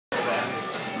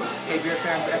Hey beer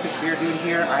fans, Epic Beer Dude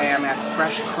here. I am at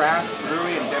Freshcraft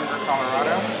Brewery in Denver,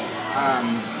 Colorado.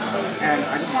 And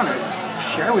I just want to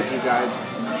share with you guys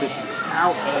this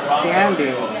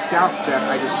outstanding stout that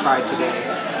I just tried today.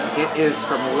 It is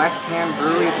from Left Hand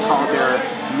Brewery. It's called their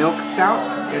Milk Stout.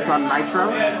 It's on nitro,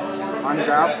 on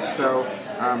drought. So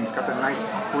it's got the nice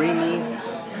creamy,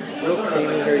 real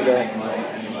creamy, here you go.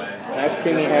 Nice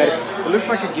creamy head. It looks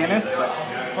like a Guinness, but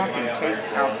fucking tastes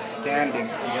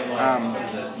outstanding.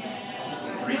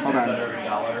 Hold on.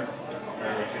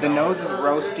 The nose is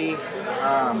roasty.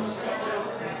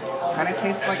 Kind of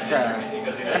tastes like,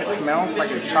 kind of smells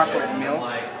like a chocolate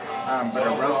milk, but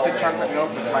a roasted chocolate milk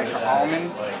with like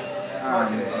almonds.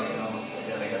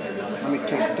 Let me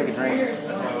take a drink.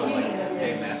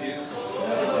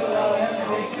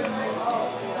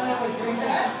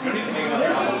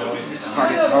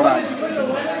 Fuck it, hold on.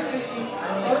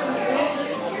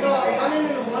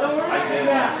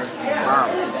 Wow.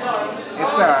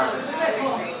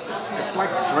 It's like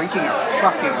drinking a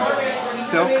fucking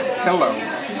silk pillow.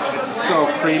 It's so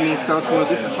creamy, so smooth.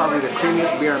 This is probably the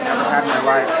creamiest beer I've ever had in my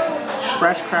life.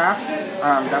 Freshcraft,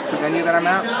 that's the venue that I'm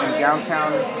at in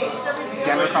downtown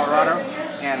Denver, Colorado.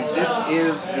 And this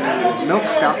is the Milk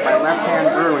Stout by Left Hand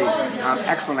Brewery.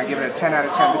 Excellent, I give it a 10 out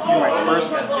of 10. This is my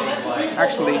first,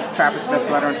 actually, Trappist Best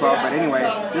Letter in 12, but anyway,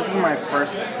 this is my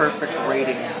first perfect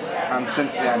rating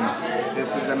since then.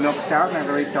 This is a Milk Stout, and I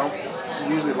really don't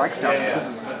usually like stouts, but this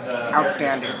is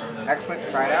outstanding. Excellent,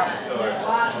 try it out.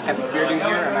 Epic Beer Dude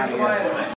here, I'm out of here.